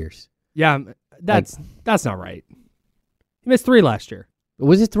in 2 years. Yeah, that's not right. He missed 3 last year.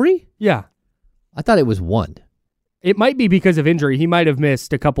 Was it 3? Yeah. I thought it was 1. It might be because of injury. He might have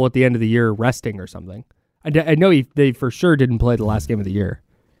missed a couple at the end of the year resting or something. I know they for sure didn't play the last game of the year.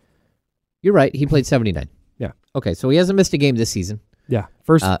 You're right. He played 79. Yeah. Okay, so he hasn't missed a game this season. Yeah.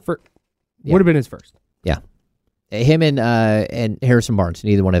 Would have been his first. Yeah. Him and Harrison Barnes,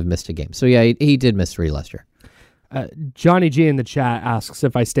 neither one have missed a game. So yeah, he did miss 3 last year. Johnny G in the chat asks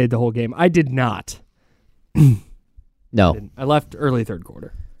if I stayed the whole game. I did not. No. I left early third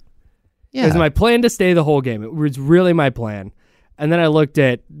quarter. Yeah. It was my plan to stay the whole game. It was really my plan. And then I looked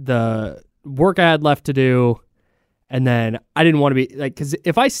at the work I had left to do, and then I didn't want to be like, because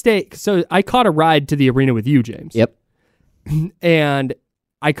if I stay, so I caught a ride to the arena with you, James. Yep. And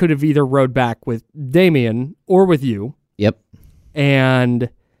I could have either rode back with Damian or with you. Yep. And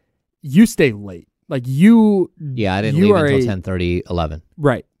you stay late. Like you. Yeah, I didn't leave until 10:30, 11.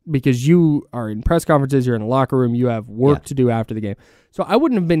 Right. Because you are in press conferences, you're in the locker room, you have work to do after the game. So I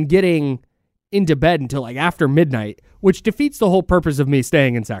wouldn't have been getting into bed until like after midnight, which defeats the whole purpose of me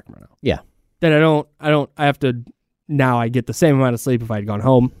staying in Sacramento. Yeah. That I have to, now I get the same amount of sleep if I had gone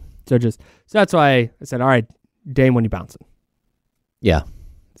home. So that's why I said, all right, Dame, when you bouncing? Yeah.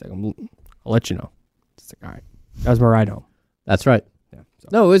 It's like, I'll let you know. It's like, all right. That was my ride home. That's right. Yeah. So.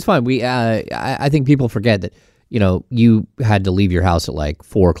 No, it was fine. I think people forget that, you had to leave your house at like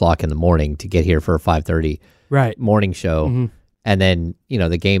 4:00 in the morning to get here for a 5:30 morning show. Mm-hmm. And then,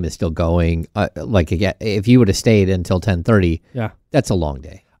 the game is still going. If you would have stayed until 10:30, that's a long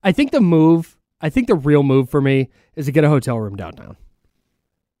day. I think the real move for me is to get a hotel room downtown.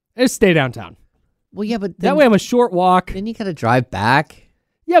 And just stay downtown. Well, yeah, but that way I'm a short walk. Then you got to drive back.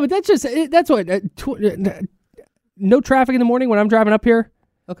 Yeah, but that's what, no traffic in the morning when I'm driving up here.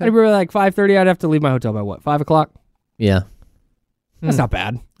 Okay. I'd be like 5:30. I'd have to leave my hotel by what, 5 o'clock? Yeah. That's not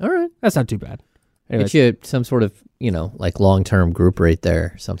bad. All right. That's not too bad. Anyways. Get you some sort of, like long-term group rate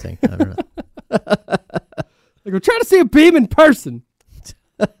there or something. I don't know. We're trying to see a beam in person.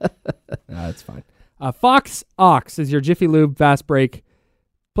 No, that's fine. Fox Ox is your Jiffy Lube fast break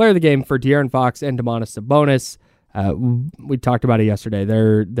player of the game for De'Aaron Fox and Domantas Sabonis. We talked about it yesterday.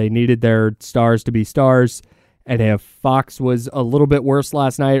 They needed their stars to be stars. And if Fox was a little bit worse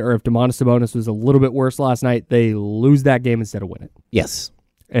last night, or if Domantas Sabonis was a little bit worse last night, they lose that game instead of win it. Yes.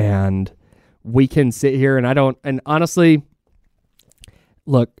 And we can sit here and honestly,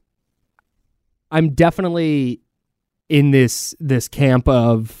 look, I'm definitely in this camp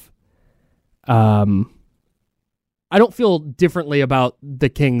of, I don't feel differently about the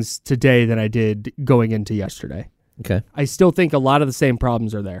Kings today than I did going into yesterday. Okay. I still think a lot of the same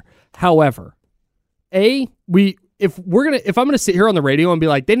problems are there. However, if I'm gonna sit here on the radio and be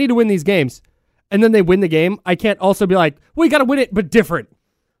like, they need to win these games, and then they win the game, I can't also be like, well, you got to win it, but different.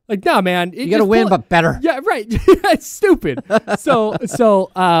 Like, nah, man, you got to win, but better. Yeah, right. It's stupid. So,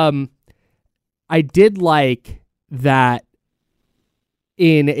 I did like that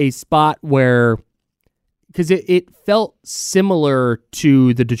in a spot where, because it felt similar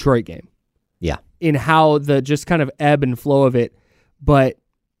to the Detroit game. Yeah. In how the just kind of ebb and flow of it, but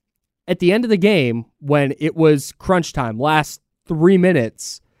at the end of the game, when it was crunch time, last 3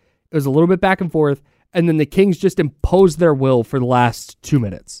 minutes, it was a little bit back and forth, and then the Kings just imposed their will for the last 2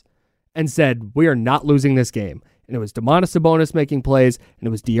 minutes and said, we are not losing this game. And it was Domantas Sabonis making plays, and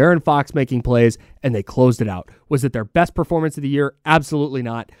it was De'Aaron Fox making plays, and they closed it out. Was it their best performance of the year? Absolutely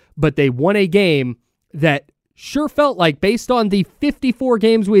not. But they won a game that sure felt like, based on the 54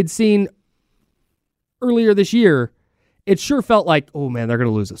 games we had seen earlier this year, it sure felt like, oh man, they're going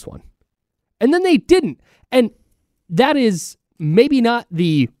to lose this one. And then they didn't. And that is maybe not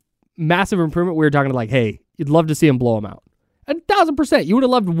the massive improvement we were talking about, like, hey, you'd love to see them blow them out. 1,000%. You would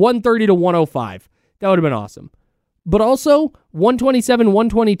have loved 130 to 105. That would have been awesome. But also, 127,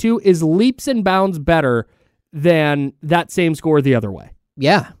 122 is leaps and bounds better than that same score the other way.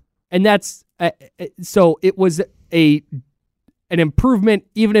 Yeah. And that's, so it was an improvement,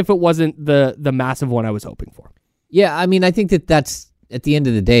 even if it wasn't the massive one I was hoping for. Yeah, I mean, I think that's, at the end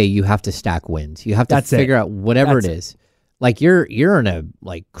of the day, you have to stack wins. You have to figure out whatever it is. Like, you're in a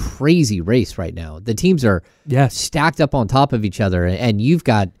crazy race right now. The teams are stacked up on top of each other, and you've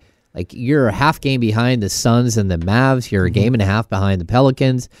got, you're a half game behind the Suns and the Mavs. You're a game and a half behind the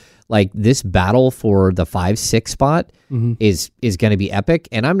Pelicans. Like, this battle for the 5-6 spot is going to be epic.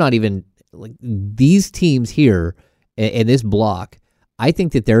 And I'm not even, these teams here in this block, I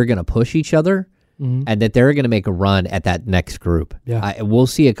think that they're going to push each other. And that they're going to make a run at that next group. Yeah. We'll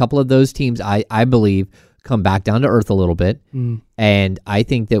see a couple of those teams, I believe, come back down to earth a little bit. And I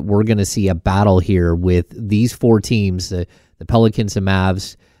think that we're going to see a battle here with these four teams, the Pelicans, the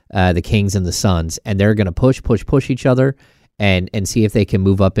Mavs, the Kings, and the Suns. And they're going to push each other and see if they can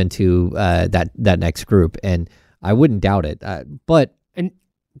move up into that next group. And I wouldn't doubt it. But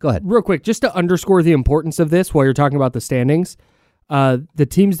go ahead. Real quick, just to underscore the importance of this while you're talking about the standings, the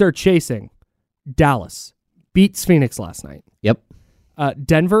teams they're chasing, Dallas beats Phoenix last night. Yep.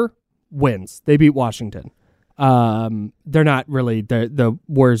 Denver wins. They beat Washington. They're not really, the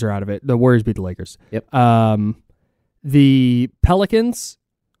Warriors are out of it. The Warriors beat the Lakers. Yep. The Pelicans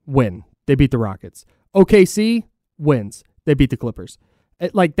win. They beat the Rockets. OKC wins. They beat the Clippers.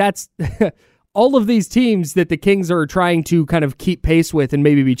 That's all of these teams that the Kings are trying to kind of keep pace with and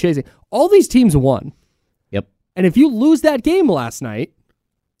maybe be chasing. All these teams won. Yep. And if you lose that game last night,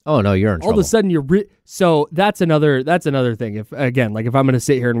 oh no, you're in trouble. All of a sudden you're so that's another thing. If I'm going to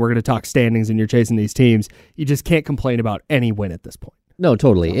sit here and we're going to talk standings and you're chasing these teams, you just can't complain about any win at this point. No,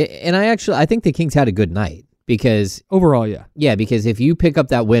 totally. And I think the Kings had a good night because overall, yeah, because if you pick up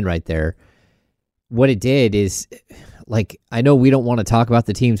that win right there, what it did is, I know we don't want to talk about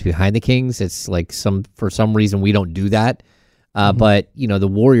the teams behind the Kings. It's for some reason we don't do that. But the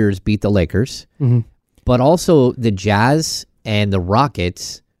Warriors beat the Lakers, but also the Jazz and the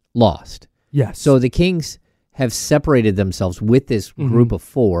Rockets lost. Yes. So the Kings have separated themselves with this group of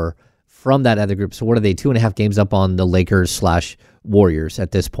 4 from that other group. So what are they, 2.5 games up on the Lakers/Warriors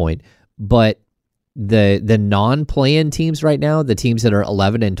at this point? But the non-play-in teams right now, the teams that are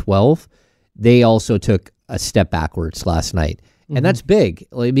 11 and 12, they also took a step backwards last night. And that's big,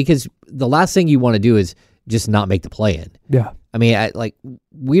 because the last thing you want to do is just not make the play-in. Yeah. I mean,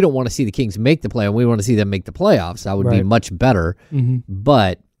 we don't want to see the Kings make the play-in. We want to see them make the playoffs. That would be much better.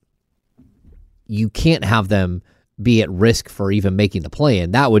 But you can't have them be at risk for even making the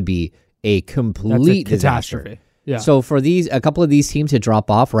play-in. That would be a complete disaster. Yeah. So for a couple of these teams to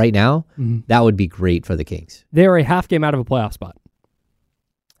drop off right now, that would be great for the Kings. They're a half game out of a playoff spot.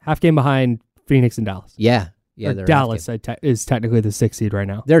 Half game behind Phoenix and Dallas. Yeah. Dallas is technically the 6th seed right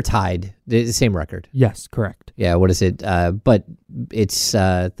now. They're tied. The same record. Yes, correct. Yeah, what is it? But it's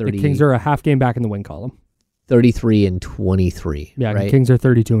 30. The Kings are a half game back in the win column. 33 and 23. Yeah, right? The Kings are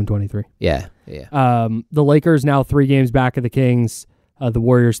 32 and 23. Yeah. The Lakers now 3 games back of the Kings. The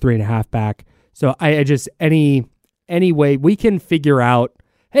Warriors 3.5 back. So I just any way we can figure out,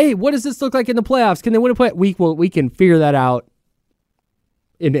 hey, what does this look like in the playoffs? Can they win a play? We can figure that out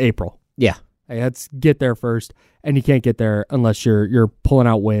in April. Yeah. Hey, let's get there first, and you can't get there unless you're pulling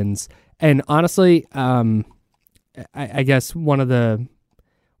out wins. And honestly, I guess one of the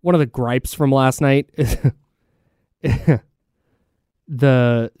gripes from last night is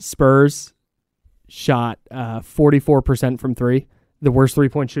the Spurs shot 44% from 3, the worst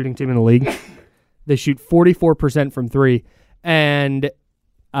 3-point shooting team in the league. They shoot 44% from 3, and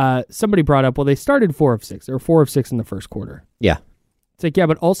somebody brought up, well, they started 4 of 6. They were 4 of 6 in the first quarter. Yeah. It's like, yeah,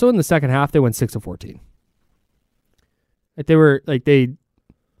 but also in the second half, they went 6 of 14. Like it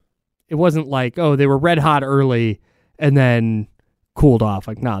wasn't like, oh, they were red hot early and then cooled off.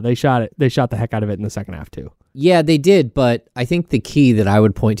 Like, no, they shot the heck out of it in the second half too. Yeah, they did, but I think the key that I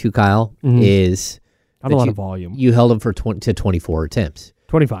would point to, Kyle, is not a lot of volume. You held them for 24 attempts.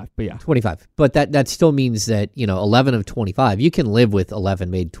 25, but yeah. 25. But that still means that, 11 of 25, you can live with 11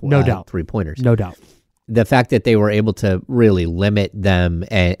 made no doubt. 3-pointers. No doubt. The fact that they were able to really limit them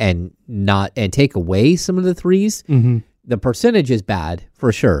and take away some of the threes, the percentage is bad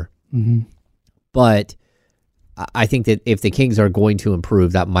for sure. But I think that if the Kings are going to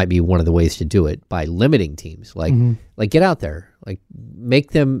improve, that might be one of the ways to do it, by limiting teams. Like get out there, like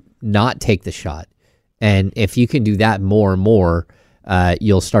make them not take the shot. And if you can do that more and more,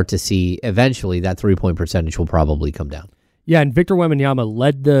 you'll start to see eventually that 3-point percentage will probably come down. Yeah, and Victor Wembanyama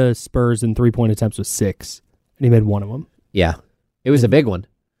led the Spurs in 3-point attempts with 6, and he made one of them. Yeah, it was a big one.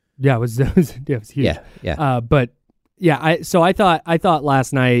 Yeah, it was huge. Yeah. But yeah, I thought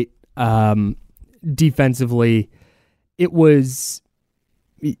last night defensively, it was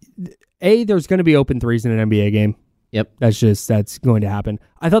there's going to be open threes in an NBA game. Yep, that's going to happen.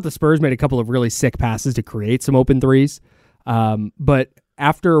 I thought the Spurs made a couple of really sick passes to create some open threes, but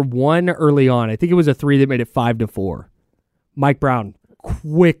after one early on, I think it was a 3 that made it 5-4. Mike Brown,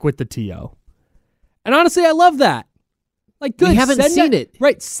 quick with the TO. And honestly, I love that. Like, good. We haven't seen it.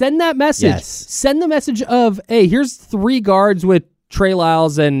 Right, send that message. Yes. Send the message of, hey, here's 3 guards with Trey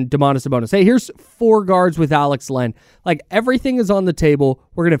Lyles and Domantas Sabonis. Hey, here's 4 guards with Alex Len. Like, everything is on the table.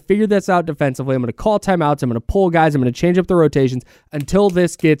 We're going to figure this out defensively. I'm going to call timeouts. I'm going to pull guys. I'm going to change up the rotations until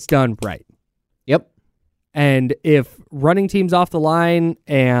this gets done right. Yep. And if running teams off the line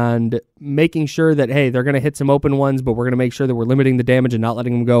and making sure that, hey, they're going to hit some open ones, but we're going to make sure that we're limiting the damage and not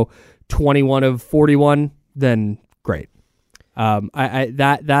letting them go 21 of 41, then great.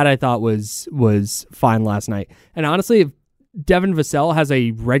 I thought was fine last night. And honestly, if Devin Vassell has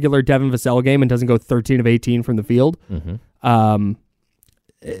a regular Devin Vassell game and doesn't go 13 of 18 from the field, the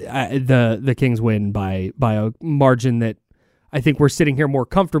Kings win by a margin that I think we're sitting here more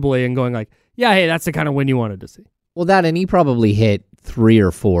comfortably and going like, yeah, hey, that's the kind of win you wanted to see. Well, that, and he probably hit 3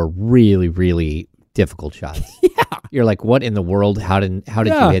 or 4 really, really difficult shots. Yeah. You're like, what in the world? How did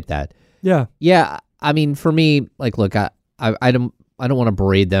you hit that? Yeah. Yeah. I mean, for me, like, look, I don't want to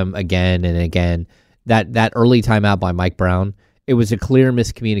berate them again and again. That early timeout by Mike Brown, it was a clear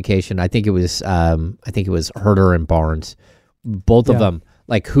miscommunication. I think it was Herter and Barnes, both of them.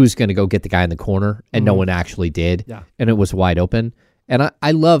 Like, who's going to go get the guy in the corner? And no one actually did. Yeah. And it was wide open. And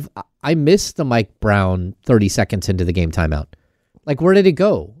I missed the Mike Brown 30 seconds into the game timeout. Like, where did it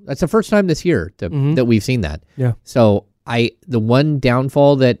go? That's the first time this year that we've seen that. Yeah. So the one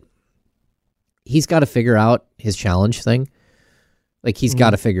downfall that he's got to figure out his challenge thing. Like, he's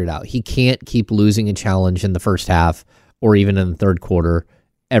got to figure it out. He can't keep losing a challenge in the first half or even in the third quarter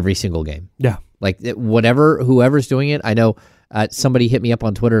every single game. Yeah. Like, whoever's doing it, I know Somebody hit me up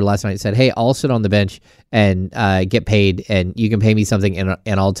on Twitter last night and said, hey, I'll sit on the bench and get paid, and you can pay me something, and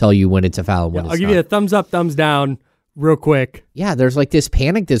I'll tell you when it's a foul and when it's not. I'll give you a thumbs up, thumbs down real quick. Yeah, there's like this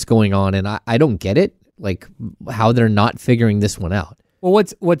panic that's going on, and I don't get it, like how they're not figuring this one out. Well,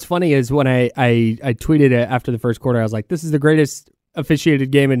 what's funny is when I tweeted it after the first quarter, I was like, this is the greatest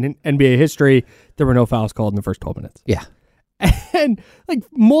officiated game in NBA history. There were no fouls called in the first 12 minutes. Yeah. And like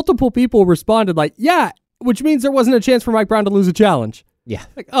multiple people responded like, yeah, which means there wasn't a chance for Mike Brown to lose a challenge. Yeah.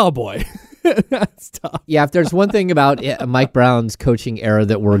 Like, oh boy. That's tough. Yeah, if there's one thing about Mike Brown's coaching era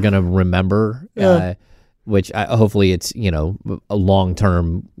that we're going to remember, which hopefully it's, a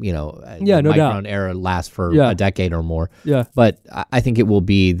long-term, no Mike doubt. Brown era lasts for a decade or more. Yeah. But I think it will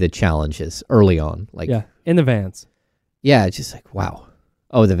be the challenges early on. Like, in the Vans. Yeah, it's just like, wow.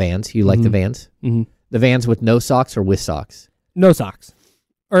 Oh, the Vans. You like the Vans? Mm-hmm. The Vans with no socks or with socks? No socks.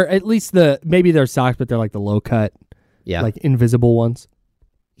 Or at least maybe they're socks, but they're like the low cut, like invisible ones.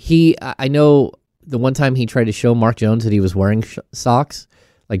 I know the one time he tried to show Mark Jones that he was wearing socks,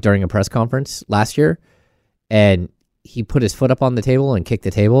 like during a press conference last year, and he put his foot up on the table and kicked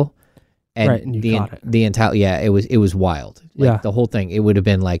the table. And, and you caught it. The entire, it was wild. Like the whole thing, it would have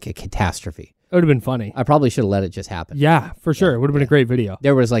been like a catastrophe. It would have been funny. I probably should have let it just happen. Yeah, for sure. It would have been a great video.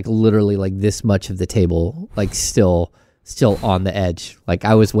 There was like literally like this much of the table, like still on the edge. Like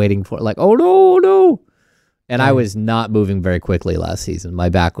I was waiting for like, oh no. And I was not moving very quickly last season. My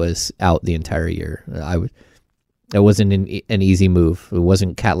back was out the entire year. It wasn't an easy move. It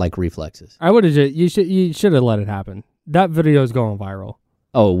wasn't cat-like reflexes. I would have you should have let it happen. That video is going viral.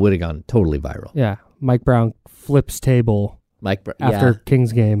 Oh, it would have gone totally viral. Yeah. Mike Brown flips table after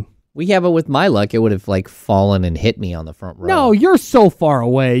Kings game. But with my luck, it would have like fallen and hit me on the front row. No, you're so far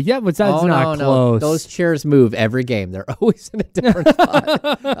away. Yeah, but that's not close. No. Those chairs move every game. They're always in a different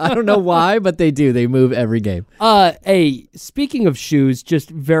spot. I don't know why, but they do. They move every game. Speaking of shoes, just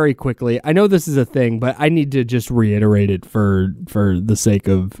very quickly, I know this is a thing, but I need to just reiterate it for the sake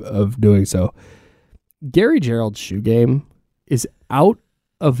of doing so. Gary Gerald's shoe game is out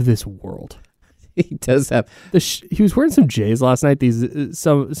of this world. He does have he was wearing some J's last night. These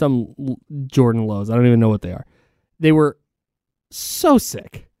some Jordan lows. I don't even know what they are. They were so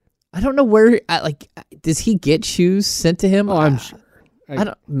sick. I don't know where. Does he get shoes sent to him? Oh, I'm sure.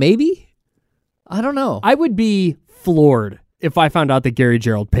 Maybe. I don't know. I would be floored if I found out that Gary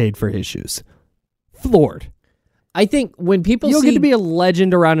Gerald paid for his shoes. Floored. I think when people you'll get to be a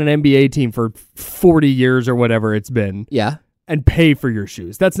legend around an NBA team for 40 years or whatever it's been. Yeah. And pay for your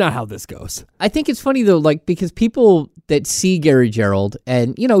shoes. That's not how this goes. I think it's funny though, like because people that see Gary Gerald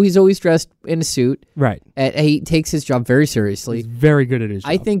and he's always dressed in a suit, right? And he takes his job very seriously. He's very good at his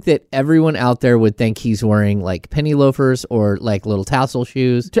job. I think that everyone out there would think he's wearing like penny loafers or like little tassel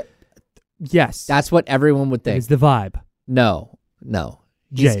shoes. Yes, that's what everyone would think. It's the vibe. No.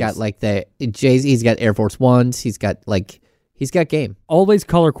 He's got like the J's. He's got Air Force Ones. He's got game. Always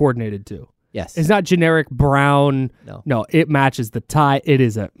color coordinated too. Yes. It's not generic brown. No, it matches the tie. It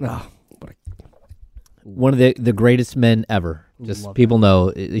is one of the greatest men ever. Just people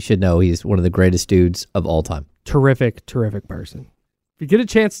know, they should know he's one of the greatest dudes of all time. Terrific person. If you get a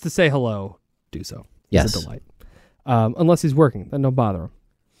chance to say hello, do so. Yes. It's a delight. Unless he's working, then don't bother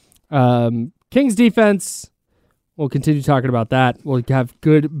him. Kings defense, we'll continue talking about that. We'll have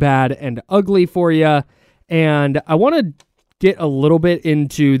good, bad, and ugly for you. And I want to get a little bit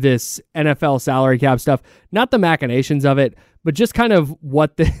into this NFL salary cap stuff, not the machinations of it, but just kind of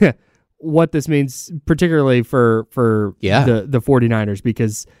what this means, particularly for the 49ers,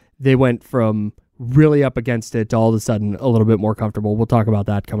 because they went from really up against it to all of a sudden a little bit more comfortable. We'll talk about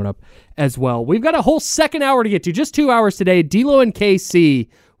that coming up as well. We've got a whole second hour to get to, just 2 hours today. D'Lo and KC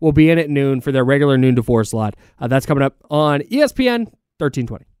will be in at noon for their regular noon to 4 slot. That's coming up on ESPN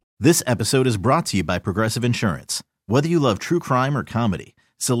 1320. This episode is brought to you by Progressive Insurance. Whether you love true crime or comedy,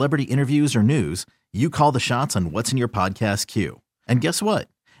 celebrity interviews or news, you call the shots on what's in your podcast queue. And guess what?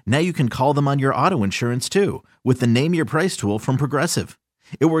 Now you can call them on your auto insurance too with the Name Your Price tool from Progressive.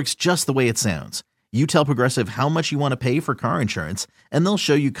 It works just the way it sounds. You tell Progressive how much you want to pay for car insurance, and they'll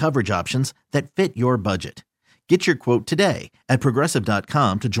show you coverage options that fit your budget. Get your quote today at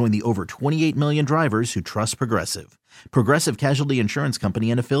Progressive.com to join the over 28 million drivers who trust Progressive. Progressive Casualty Insurance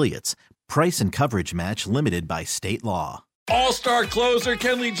Company and Affiliates. Price and coverage match limited by state law. All-star closer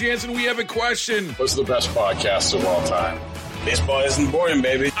Kenley Jansen, we have a question. What's the best podcast of all time? Baseball isn't boring,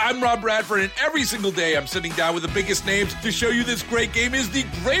 baby. I'm Rob Bradford, and every single day I'm sitting down with the biggest names to show you this great game is the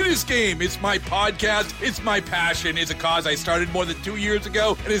greatest game. It's my podcast. It's my passion. It's a cause I started more than 2 years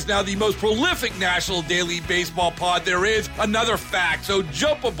ago and is now the most prolific national daily baseball pod there is. Another fact. So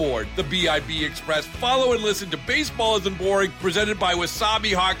jump aboard the BIB Express. Follow and listen to Baseball Isn't Boring, presented by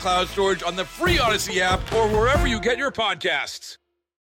Wasabi Hot Cloud Storage on the free Odyssey app or wherever you get your podcasts.